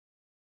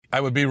I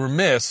would be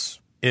remiss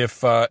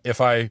if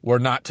I were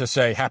not to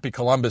say Happy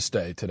Columbus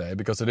Day today,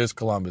 because it is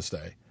Columbus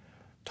Day,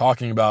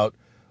 talking about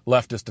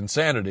leftist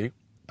insanity.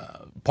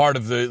 Part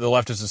of the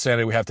leftist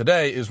insanity we have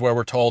today is where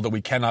we're told that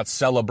we cannot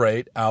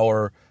celebrate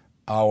our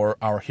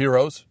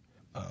heroes.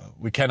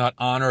 We cannot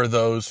honor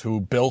those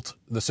who built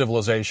the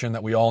civilization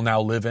that we all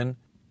now live in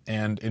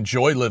and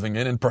enjoy living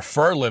in and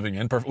prefer living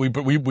in.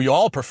 We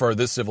all prefer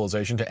this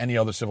civilization to any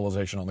other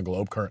civilization on the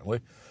globe currently,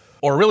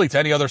 or really to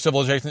any other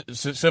civilization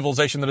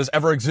that has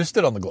ever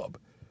existed on the globe.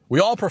 We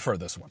all prefer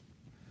this one.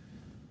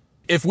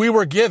 If we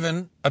were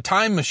given a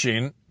time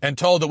machine and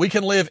told that we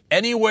can live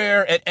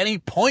anywhere at any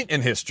point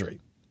in history,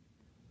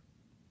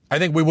 I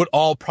think we would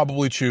all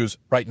probably choose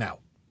right now.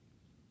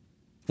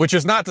 Which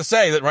is not to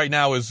say that right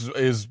now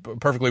is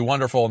perfectly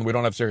wonderful and we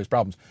don't have serious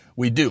problems.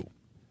 We do.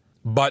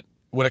 But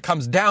when it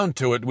comes down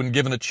to it, when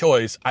given a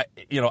choice, I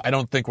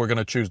don't think we're going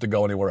to choose to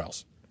go anywhere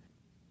else.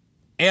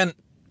 And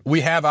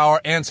we have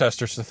our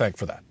ancestors to thank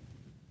for that.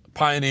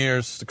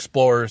 Pioneers,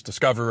 explorers,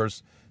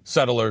 discoverers,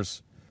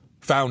 settlers,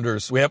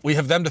 founders. We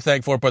have them to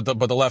thank for it, but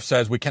the left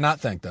says we cannot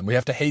thank them. We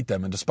have to hate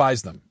them and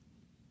despise them.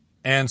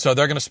 And so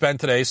they're going to spend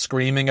today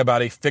screaming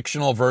about a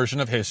fictional version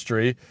of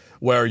history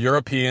where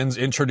Europeans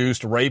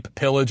introduced rape,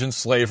 pillage, and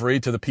slavery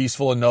to the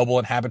peaceful and noble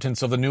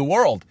inhabitants of the New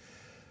World.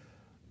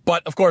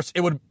 But, of course,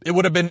 it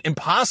would have been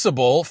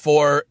impossible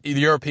for the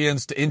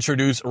Europeans to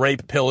introduce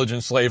rape, pillage,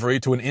 and slavery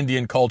to an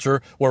Indian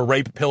culture where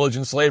rape, pillage,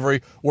 and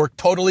slavery were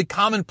totally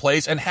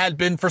commonplace and had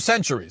been for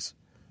centuries.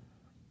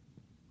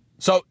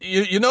 So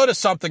you notice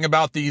something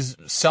about these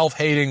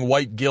self-hating,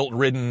 white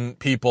guilt-ridden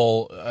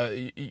people.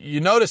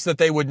 You notice that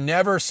they would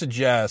never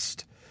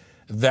suggest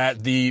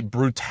that the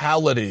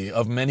brutality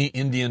of many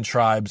Indian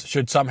tribes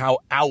should somehow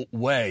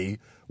outweigh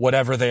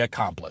whatever they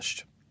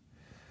accomplished.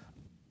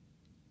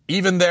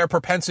 Even their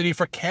propensity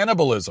for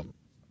cannibalism,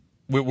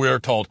 we're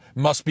told,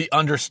 must be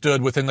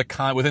understood within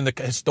the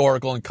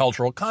historical and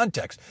cultural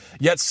context.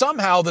 Yet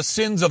somehow the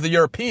sins of the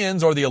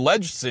Europeans, or the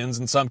alleged sins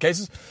in some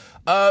cases,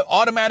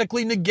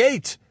 automatically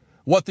negate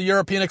what the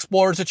European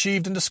explorers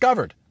achieved and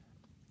discovered.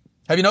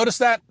 Have you noticed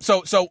that?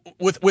 So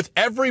with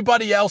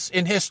everybody else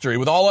in history,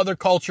 with all other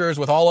cultures,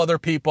 with all other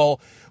people,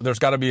 there's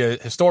got to be a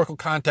historical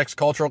context,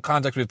 cultural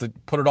context. We have to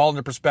put it all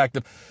into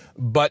perspective.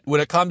 But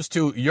when it comes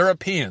to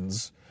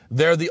Europeans,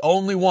 they're the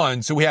only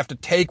ones who we have to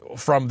take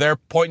from their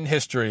point in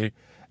history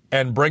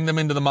and bring them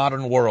into the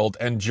modern world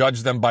and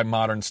judge them by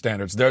modern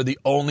standards. They're the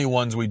only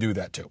ones we do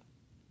that to.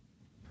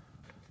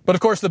 But, of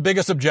course, the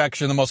biggest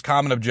objection, the most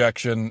common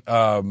objection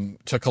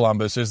to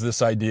Columbus is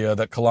this idea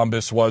that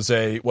Columbus was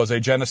a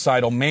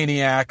genocidal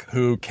maniac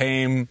who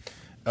came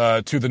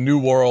to the New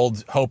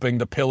World hoping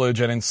to pillage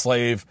and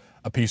enslave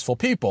a peaceful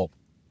people.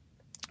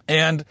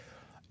 And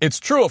it's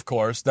true, of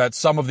course, that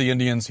some of the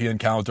Indians he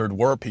encountered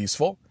were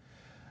peaceful.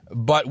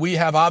 But we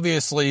have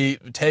obviously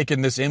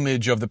taken this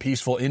image of the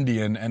peaceful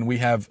Indian and we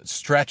have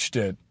stretched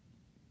it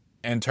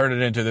and turned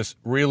it into this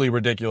really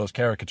ridiculous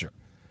caricature.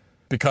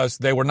 Because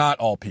they were not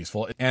all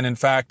peaceful. And in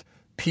fact,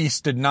 peace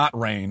did not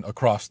reign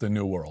across the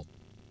New World.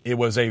 It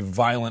was a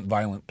violent,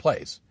 violent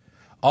place.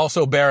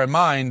 Also bear in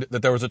mind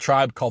that there was a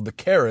tribe called the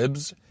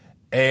Caribs,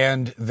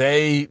 and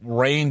they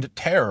rained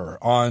terror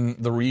on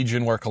the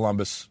region where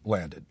Columbus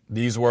landed.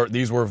 These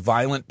were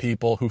violent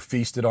people who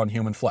feasted on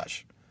human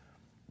flesh.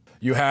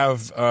 You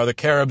have the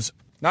Caribs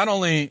not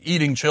only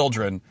eating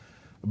children,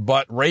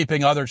 but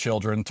raping other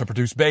children to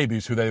produce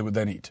babies who they would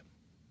then eat.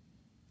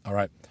 All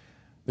right.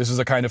 This is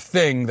a kind of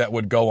thing that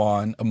would go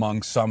on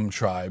among some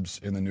tribes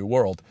in the New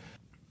World.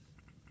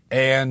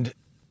 And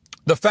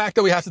the fact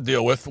that we have to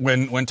deal with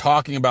when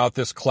talking about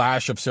this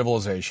clash of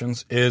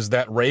civilizations is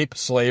that rape,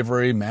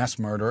 slavery, mass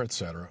murder,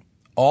 etc.,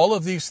 all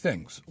of these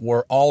things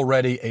were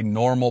already a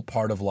normal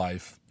part of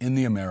life in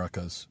the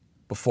Americas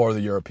before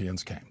the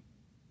Europeans came.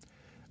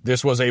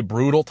 This was a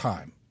brutal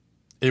time.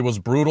 It was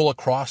brutal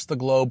across the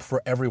globe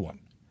for everyone.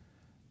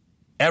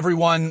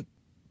 Everyone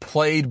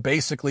played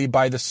basically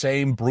by the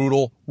same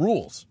brutal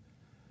rules.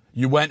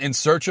 You went in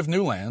search of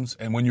new lands,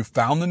 and when you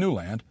found the new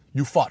land,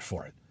 you fought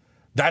for it.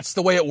 That's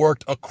the way it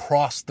worked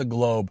across the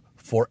globe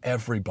for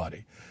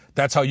everybody.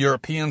 That's how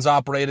Europeans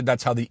operated.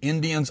 That's how the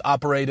Indians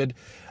operated.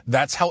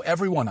 That's how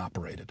everyone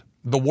operated.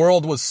 The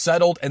world was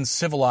settled and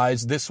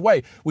civilized this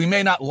way. We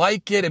may not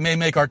like it. It may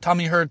make our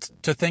tummy hurt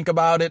to think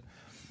about it.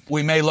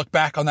 We may look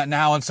back on that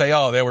now and say,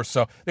 oh,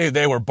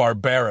 they were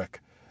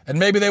barbaric. And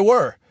maybe they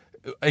were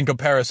in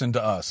comparison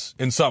to us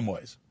in some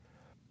ways.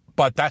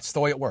 But that's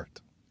the way it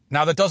worked.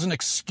 Now, that doesn't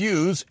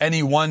excuse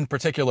any one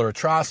particular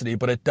atrocity,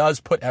 but it does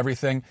put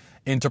everything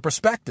into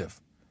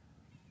perspective.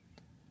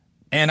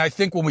 And I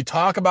think when we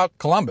talk about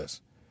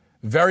Columbus,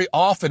 very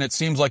often it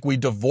seems like we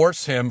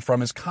divorce him from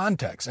his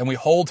context and we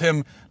hold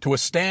him to a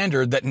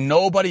standard that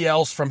nobody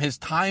else from his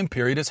time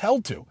period is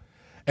held to.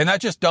 And that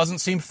just doesn't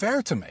seem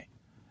fair to me.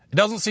 It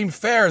doesn't seem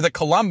fair that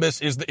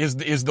Columbus is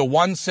the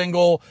one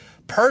single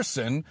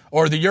person,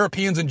 or the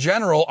Europeans in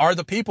general are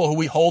the people who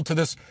we hold to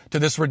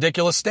this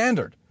ridiculous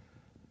standard.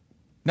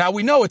 Now,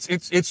 we know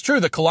it's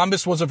true that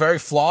Columbus was a very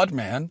flawed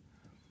man,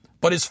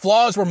 But his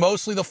flaws were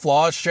mostly the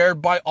flaws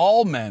shared by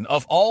all men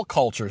of all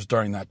cultures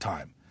during that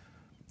time.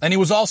 And he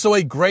was also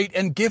a great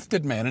and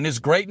gifted man, and his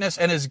greatness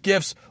and his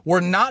gifts were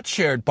not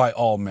shared by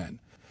all men.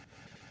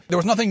 There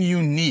was nothing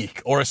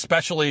unique or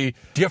especially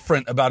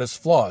different about his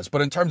flaws,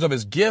 but in terms of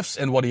his gifts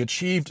and what he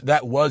achieved,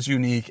 that was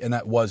unique and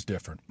that was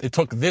different. It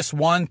took this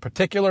one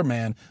particular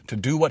man to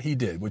do what he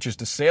did, which is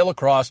to sail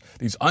across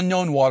these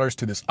unknown waters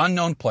to this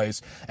unknown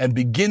place and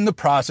begin the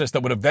process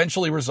that would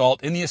eventually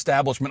result in the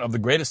establishment of the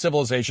greatest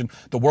civilization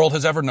the world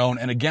has ever known.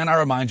 And again, I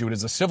remind you, it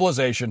is a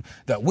civilization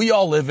that we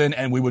all live in,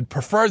 and we would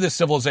prefer this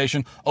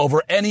civilization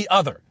over any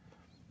other.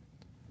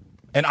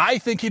 And I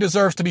think he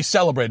deserves to be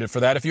celebrated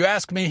for that. If you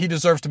ask me, he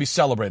deserves to be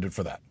celebrated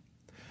for that.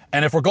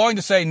 And if we're going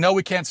to say, no,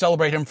 we can't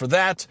celebrate him for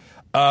that,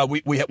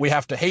 we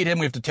have to hate him,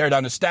 we have to tear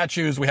down his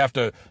statues, we have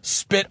to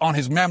spit on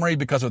his memory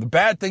because of the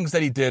bad things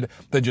that he did,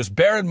 then just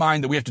bear in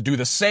mind that we have to do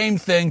the same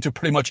thing to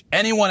pretty much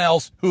anyone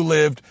else who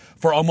lived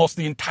for almost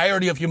the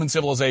entirety of human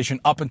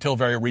civilization up until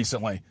very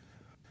recently.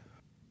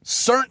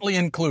 Certainly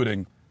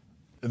including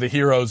the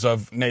heroes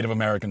of Native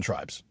American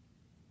tribes.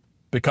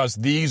 Because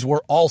these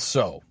were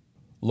also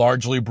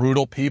largely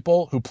brutal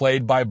people who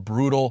played by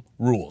brutal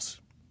rules.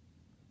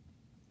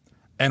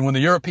 And when the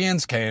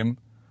Europeans came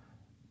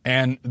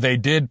and they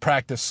did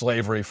practice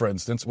slavery, for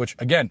instance, which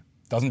again,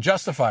 doesn't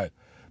justify it,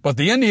 but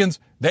the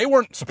Indians, they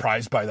weren't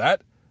surprised by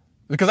that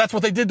because that's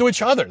what they did to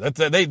each other.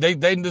 So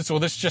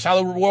this is just how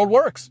the world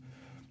works.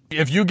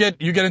 If you get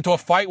into a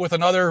fight with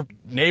another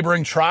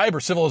neighboring tribe or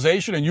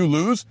civilization and you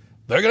lose,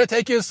 they're going to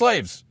take you as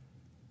slaves.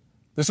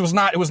 It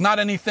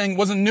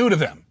wasn't new to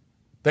them.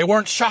 They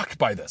weren't shocked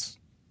by this.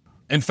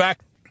 In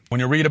fact, when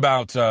you read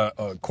about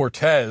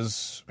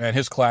Cortez and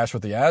his clash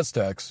with the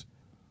Aztecs,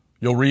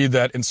 you'll read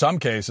that in some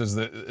cases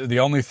the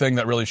only thing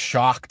that really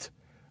shocked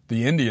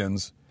the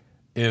Indians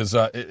is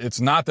it's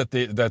not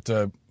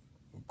that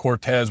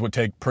Cortez would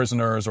take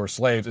prisoners or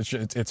slaves.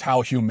 It's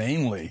how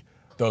humanely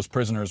those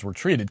prisoners were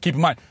treated. Keep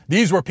in mind,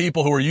 these were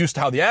people who were used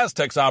to how the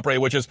Aztecs operate,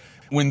 which is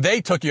when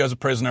they took you as a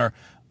prisoner,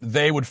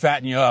 they would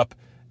fatten you up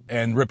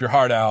and rip your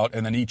heart out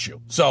and then eat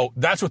you. So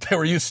that's what they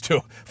were used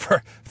to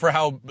for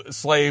how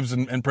slaves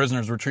and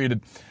prisoners were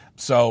treated.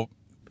 So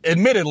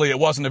admittedly, it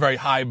wasn't a very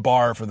high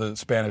bar for the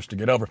Spanish to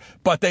get over,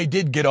 but they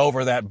did get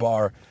over that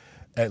bar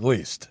at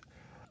least.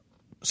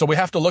 So we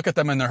have to look at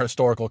them in their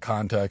historical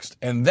context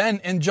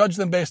and judge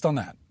them based on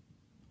that.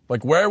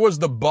 Like, where was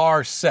the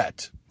bar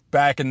set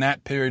back in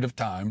that period of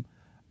time?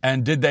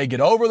 And did they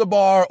get over the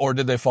bar, or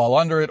did they fall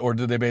under it, or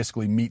did they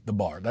basically meet the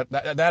bar?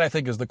 That I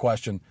think is the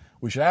question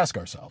we should ask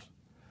ourselves.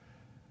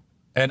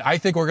 And I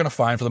think we're going to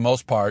find, for the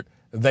most part,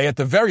 they at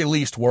the very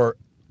least were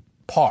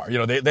par.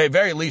 They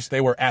very least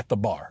they were at the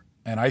bar.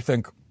 And I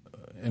think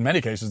in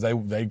many cases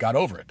they got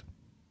over it.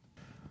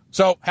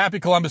 So happy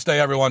Columbus Day,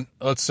 everyone.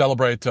 Let's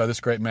celebrate this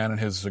great man and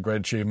his great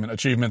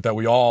achievement that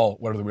we all,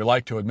 whether we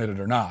like to admit it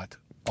or not,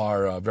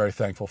 are very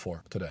thankful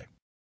for today.